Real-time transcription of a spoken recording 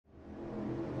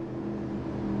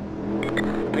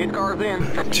cars in.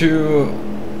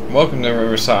 Welcome to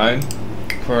Riverside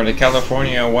for the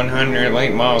California 100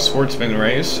 late model sportsman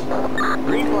race.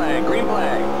 Green flag, green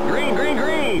flag, green, green,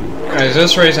 green. Guys,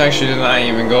 this race actually did not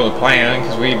even go to plan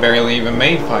because we barely even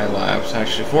made 5 laps,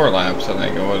 actually 4 laps I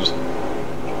think it was.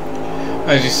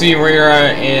 As you see, we're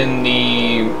in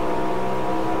the...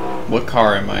 what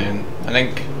car am I in?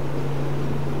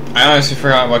 I honestly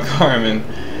forgot what car I'm in.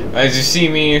 As you see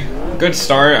me, good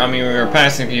start. I mean, we were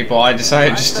passing people. I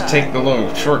decided just to take the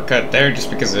little shortcut there just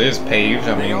because it is paved.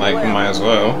 I mean, like, we might as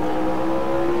well.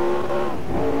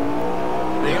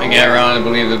 I get around, I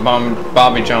believe, the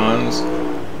Bobby John's.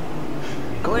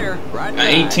 Clear. Right.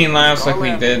 18 laps like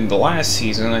we did the last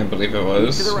season, I believe it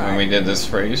was, when we did this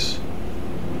race.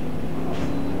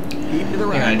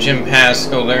 Yeah, Jim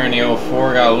Pascal there in the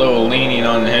 04, got a little leaning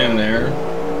on him there.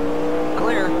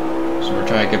 Clear. So we're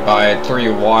trying to get by at 3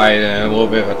 wide and a little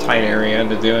bit of a tight area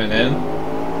to do it in.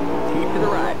 Keep to the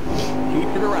right.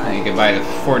 Keep to the right. And get by the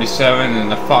 47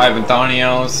 and the 5 of Donnie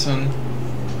Allison.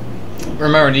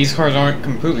 Remember, these cars aren't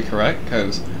completely correct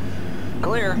because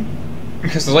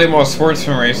the late model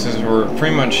sportsman races were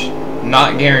pretty much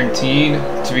not guaranteed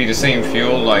to be the same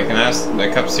field like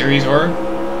the Cup Series were.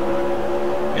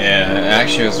 Yeah,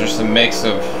 actually it was just a mix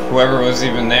of whoever was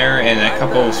even there and a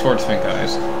couple of sportsman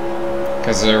guys.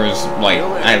 Because there was like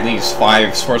at least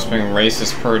 5 sportsman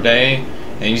races per day.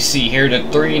 And you see here the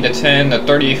 3, the 10, the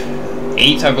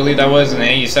 38 I believe that was, and the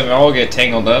 87 all get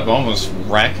tangled up, almost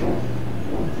wreck.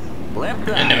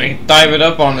 And then we dive it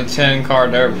up on the 10 car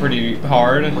there pretty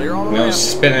hard. We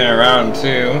almost spin it around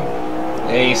too.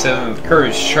 The 87 with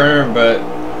Courage Turner, but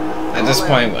at this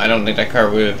point I don't think that car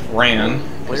would have ran.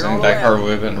 Because I think that car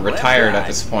would have been retired at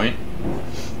this point.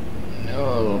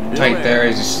 Oh, tight there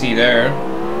as you see there.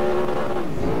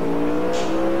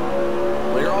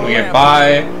 We get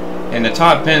by, and the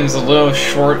top pin's a little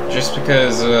short just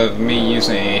because of me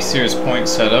using a Series point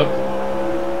setup.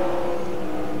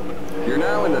 You're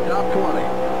now in the top 20.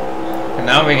 And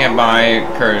now we get by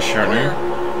Curtis Turner.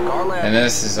 And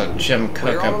this is a Jim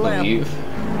Cook, I believe.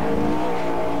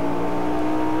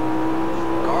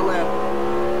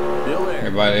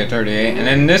 By the 38, and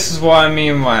then this is what I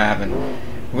mean what happened.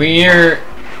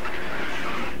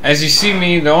 As you see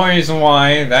me, the only reason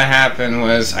why that happened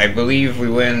was I believe we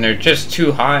went in there just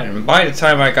too hot, and by the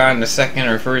time I got in the second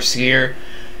or first gear,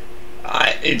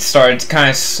 it started kind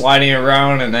of sliding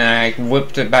around, and then I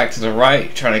whipped it back to the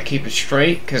right, trying to keep it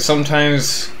straight, because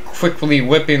sometimes quickly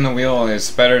whipping the wheel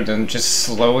is better than just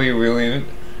slowly wheeling it.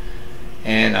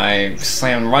 And I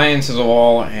slammed right into the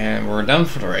wall, and we're done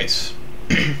for the race.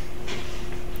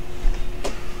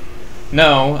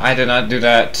 No, I did not do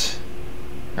that,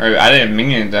 or I didn't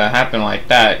mean it to happen like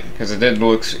that, because it did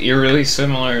look eerily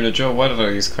similar to Joe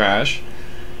Weatherly's crash.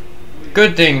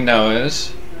 Good thing though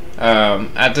is,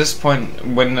 at this point,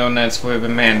 window nets would have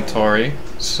been mandatory,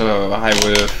 so I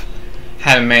would have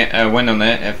had a window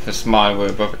net if this mod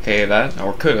would have okayed that,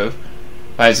 or could have.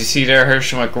 But as you see there,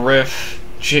 Herschel McGriff,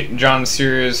 John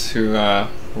Sears, who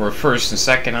were first and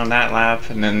second on that lap,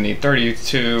 and then the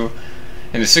 32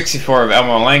 and the 64 of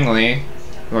Elmo Langley,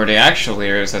 who are the actual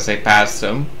leaders as they passed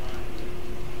them.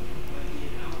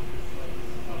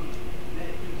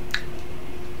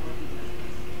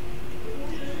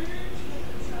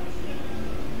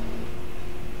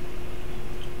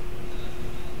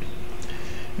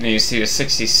 And then you see the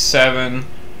 67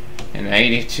 and the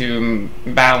 82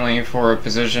 battling for a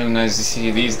position. As you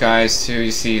see these guys too,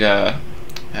 you see the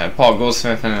Paul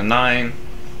Goldsmith in the 9.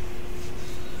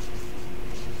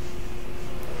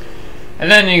 And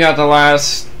then you got the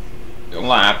last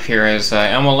lap here as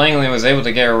Elmo Langley was able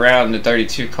to get around the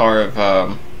 32 car of,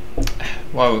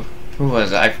 well, who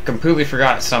was it? I completely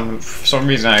forgot, for some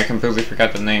reason I completely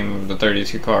forgot the name of the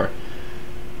 32 car.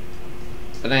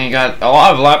 But then you got a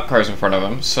lot of lap cars in front of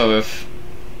him, so if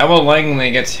Elmo Langley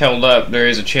gets held up, there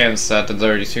is a chance that the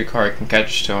 32 car can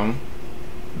catch to him.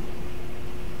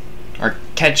 Or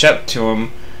catch up to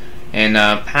him and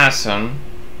pass him.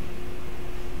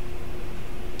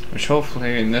 Which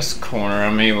hopefully in this corner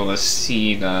I'm able to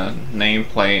see the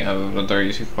nameplate of the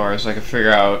 32 car so I can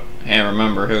figure out and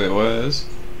remember who it was.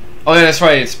 Oh yeah, that's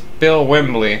right, it's Bill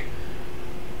Wembley.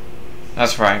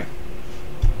 That's right.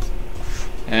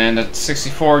 And the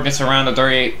 64 gets around the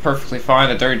 38 perfectly fine.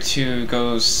 The 32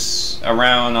 goes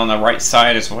around on the right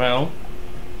side as well.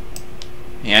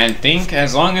 And I think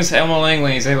as long as Elmo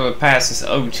Langley is able to pass this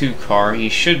 02 car, he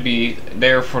should be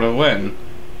there for the win.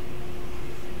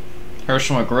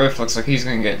 Herschel McGriff looks like he's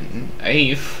going to get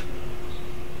 8th,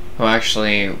 who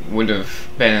actually would have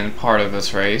been part of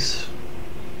this race.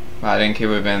 I think he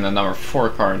would have been the number 4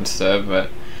 car instead,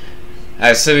 but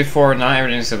As I said before, not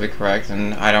everything's gonna be correct,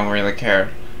 and I don't really care.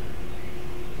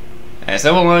 As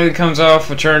Emil Langley comes off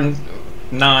of turn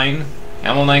 9,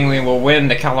 Emil Langley will win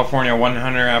the California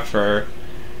 100 after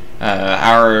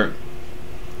our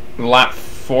lap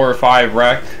 4 or 5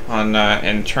 wreck on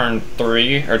in turn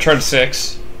 3 or turn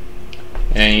 6.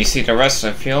 And you see the rest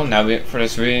of the field. Now for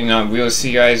this video, we will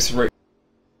see you guys